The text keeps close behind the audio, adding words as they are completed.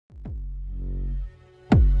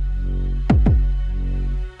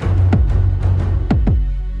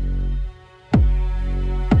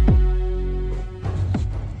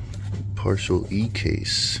partial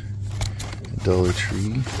E-case. Dollar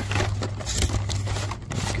Tree.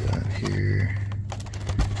 What we got here?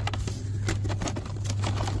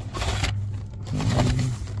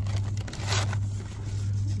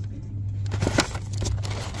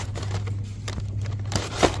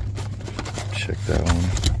 Check that one.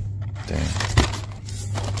 Damn.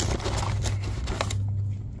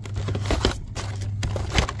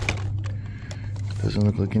 Doesn't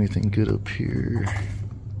look like anything good up here.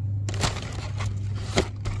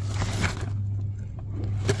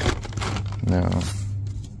 No.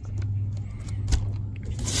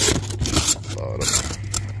 Bottom.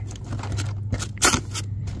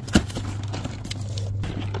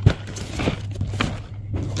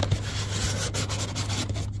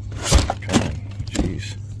 Come on,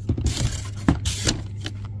 jeez.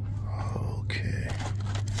 Okay.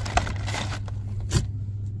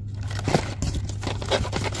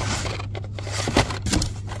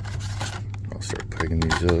 I'll start pegging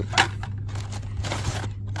these up.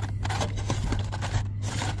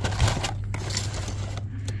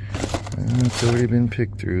 It's already been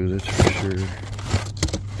picked through, that's for sure.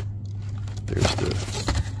 There's the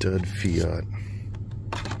dud Fiat.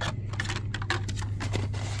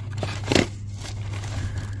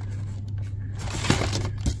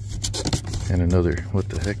 And another, what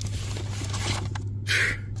the heck?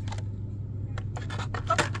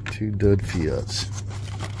 2 dud Fiats.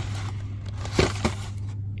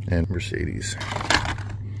 And Mercedes.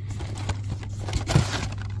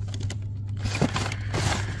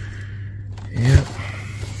 Yep.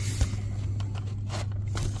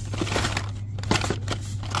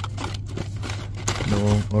 No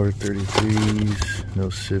R33s, no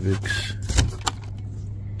Civics.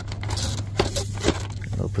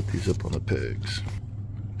 I'll put these up on the pegs.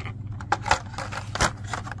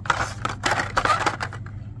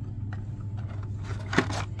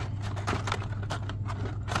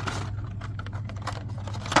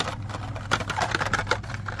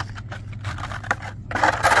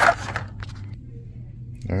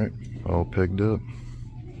 Alright, all pegged up.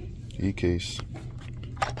 E-case.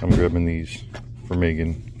 I'm grabbing these for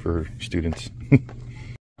Megan, for students. I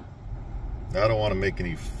don't want to make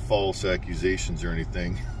any false accusations or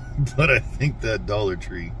anything, but I think that Dollar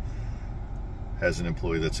Tree has an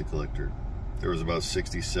employee that's a collector. There was about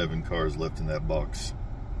 67 cars left in that box.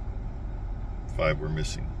 5 were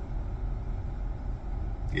missing.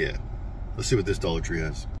 Yeah. Let's see what this Dollar Tree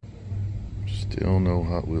has. Still no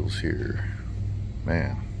Hot Wheels here.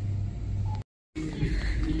 Man.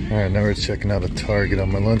 Alright, now we're checking out a Target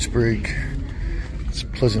on my lunch break. It's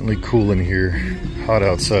pleasantly cool in here. Hot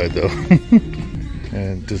outside though.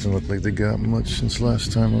 And it doesn't look like they got much since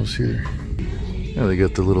last time I was here. Yeah, they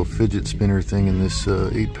got the little fidget spinner thing in this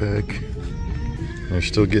 8-pack. They're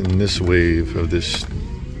still getting this wave of this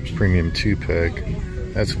premium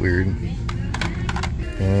 2-pack. That's weird.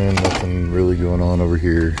 And nothing really going on over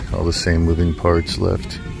here. All the same moving parts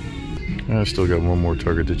left. I still got one more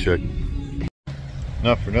Target to check.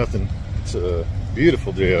 Not for nothing, it's a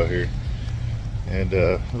beautiful day out here. And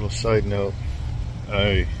a little side note,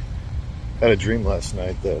 I had a dream last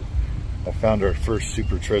night that I found our first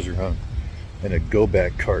super treasure hunt in a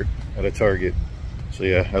go-back cart at a Target. So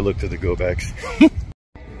yeah, I looked at the go-backs. I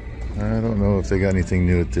don't know if they got anything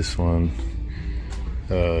new at this one,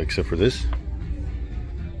 except for this.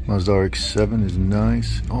 Mazda RX-7 is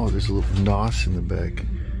nice. Oh, there's a little NOS in the back.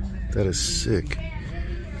 That is sick.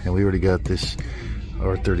 And we already got this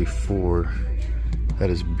R34. That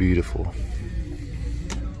is beautiful.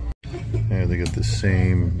 And they got the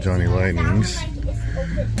same Johnny Lightnings.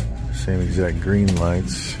 Same exact green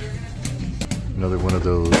lights. Another one of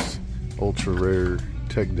those ultra rare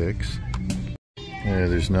tech decks. Yeah,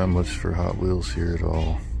 there's not much for Hot Wheels here at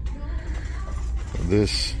all.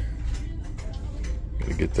 This,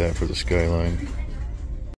 gotta get that for the Skyline.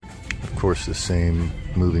 Of course, the same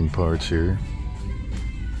moving parts here.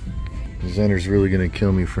 Xander's really gonna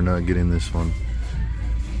kill me for not getting this one.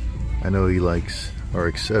 I know he likes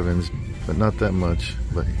RX-7s, but not that much.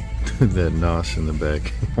 But that NOS in the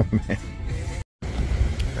back. Oh man.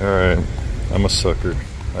 Alright, I'm a sucker.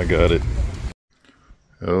 I got it.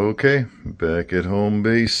 Okay, back at home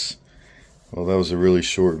base. Well, that was a really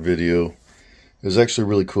short video. It was actually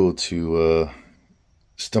really cool to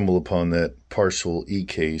stumble upon that partial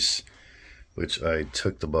E-case, which I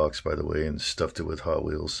took the box, by the way, and stuffed it with Hot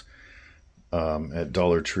Wheels at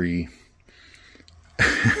Dollar Tree.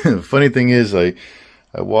 Funny thing is, I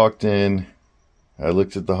walked in, I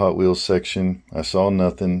looked at the Hot Wheels section, I saw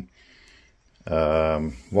nothing,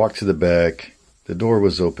 walked to the back, the door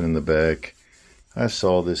was open in the back, I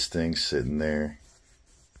saw this thing sitting there.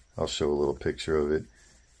 I'll show a little picture of it.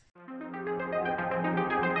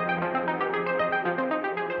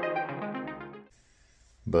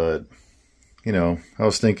 But, you know, I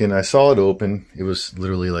was thinking, I saw it open. It was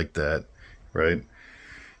literally like that, right?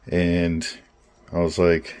 And I was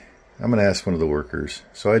like, I'm going to ask one of the workers.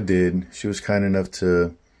 So I did. She was kind enough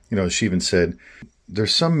to, you know, she even said,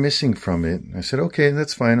 there's some missing from it. I said, okay,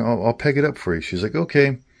 that's fine. I'll peg it up for you. She's like,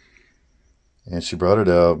 okay. And she brought it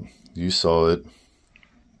out. You saw it.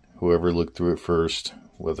 Whoever looked through it first,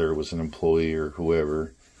 whether it was an employee or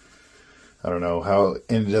whoever. I don't know how it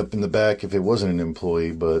ended up in the back if it wasn't an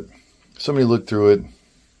employee, but somebody looked through it,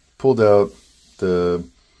 pulled out the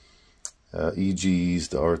EGs,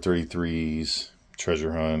 the R33s,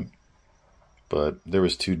 Treasure Hunt, but there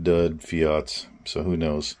was 2 dud Fiats, so who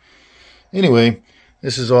knows. Anyway,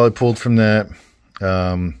 this is all I pulled from that.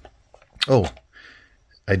 Oh,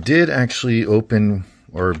 I did actually open,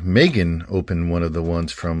 or Megan opened one of the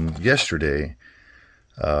ones from yesterday.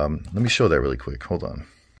 Let me show that really quick. Hold on.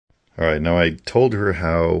 All right, now I told her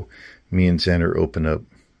how me and Xander open up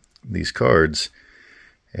these cards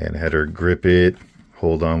and had her grip it,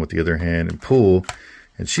 hold on with the other hand, and pull.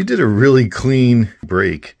 And she did a really clean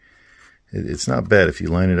break. It's not bad if you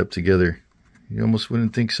line it up together. You almost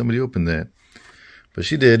wouldn't think somebody opened that. But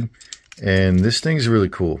she did. And this thing's really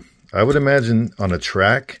cool. I would imagine on a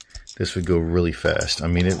track, this would go really fast. I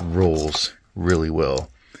mean, it rolls really well.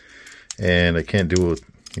 And I can't do it with,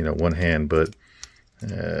 you know, one hand, but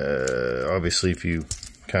obviously if you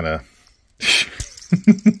kind of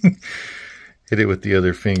hit it with the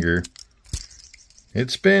other finger, it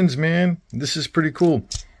spins, man. This is pretty cool.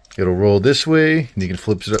 It'll roll this way, and you can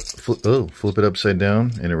flip it upside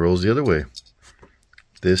down, and it rolls the other way.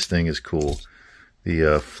 This thing is cool.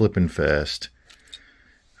 The Flippin' Fast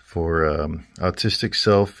for Autistic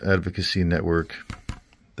Self-Advocacy Network.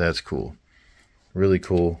 That's cool. Really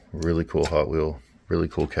cool Hot Wheel. Really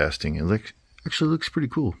cool casting. It actually looks pretty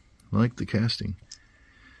cool. I like the casting.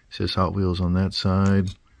 It says Hot Wheels on that side.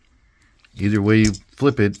 Either way you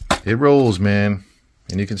flip it, it rolls, man.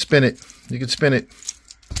 And you can spin it. You can spin it.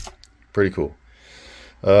 Pretty cool.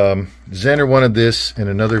 Xander wanted this in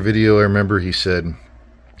another video. I remember he said,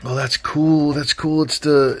 oh, that's cool. That's cool. It's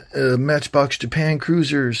the Matchbox Japan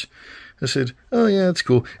Cruisers. I said, oh, yeah, that's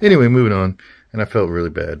cool. Anyway, moving on. And I felt really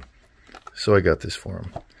bad. So I got this for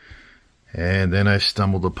him. And then I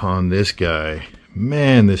stumbled upon this guy.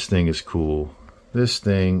 Man, this thing is cool. This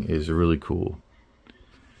thing is really cool.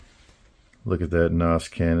 Look at that NOS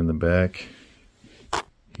can in the back.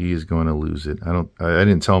 He is going to lose it. I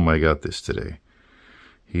didn't tell him I got this today.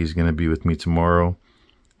 He's going to be with me tomorrow.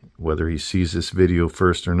 Whether he sees this video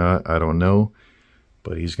first or not, I don't know.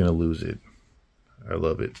 But he's going to lose it. I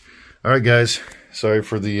love it. All right, guys. Sorry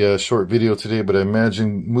for the short video today, but I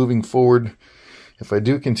imagine moving forward, if I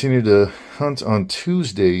do continue to hunt on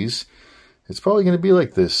Tuesdays, it's probably going to be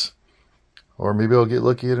like this. Or maybe I'll get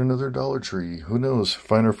lucky at another Dollar Tree. Who knows?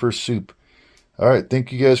 Find our first soup. All right.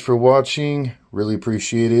 Thank you guys for watching. Really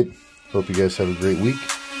appreciate it. Hope you guys have a great week.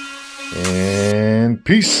 And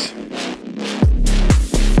peace.